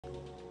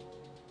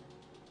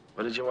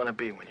What did you want to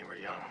be when you were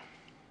young?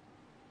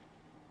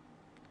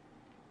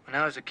 When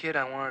I was a kid,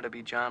 I wanted to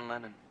be John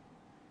Lennon.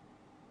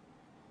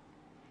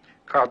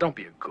 Carl, don't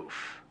be a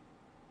goof.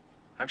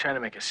 I'm trying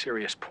to make a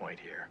serious point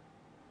here.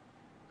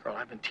 Carl,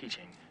 I've been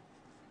teaching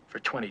for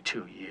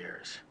 22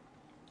 years.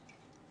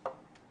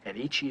 And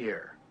each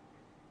year,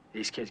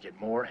 these kids get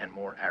more and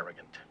more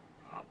arrogant.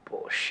 Oh,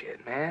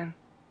 bullshit, man.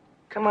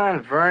 Come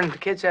on, Vern. The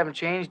kids haven't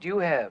changed. You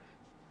have.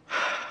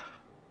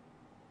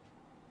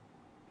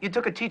 You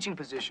took a teaching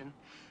position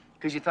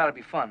because you thought it'd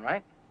be fun,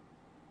 right?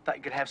 Thought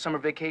you could have summer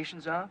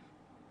vacations off?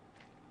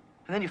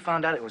 And then you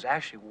found out it was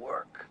actually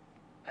work.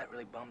 That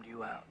really bummed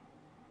you out.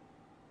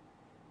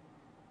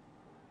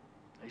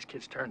 These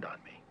kids turned on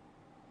me.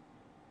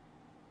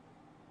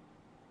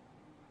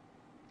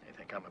 They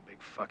think I'm a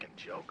big fucking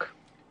joke.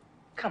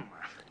 Come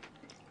on.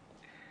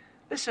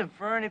 Listen,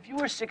 Vern, if you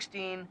were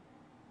 16,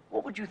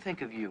 what would you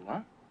think of you,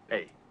 huh?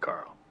 Hey,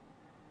 Carl,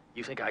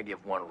 you think I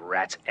give one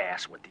rat's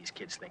ass what these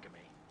kids think of me?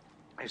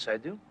 Yes, I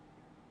do.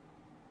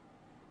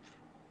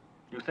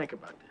 You think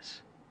about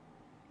this.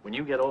 When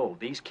you get old,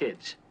 these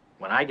kids,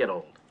 when I get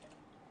old,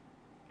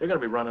 they're gonna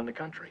be running the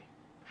country.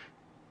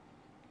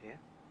 Yeah?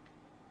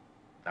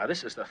 Now,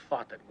 this is the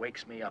thought that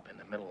wakes me up in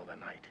the middle of the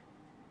night.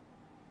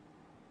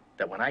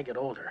 That when I get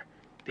older,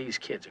 these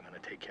kids are gonna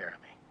take care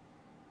of me.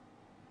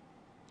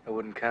 I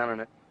wouldn't count on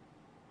it.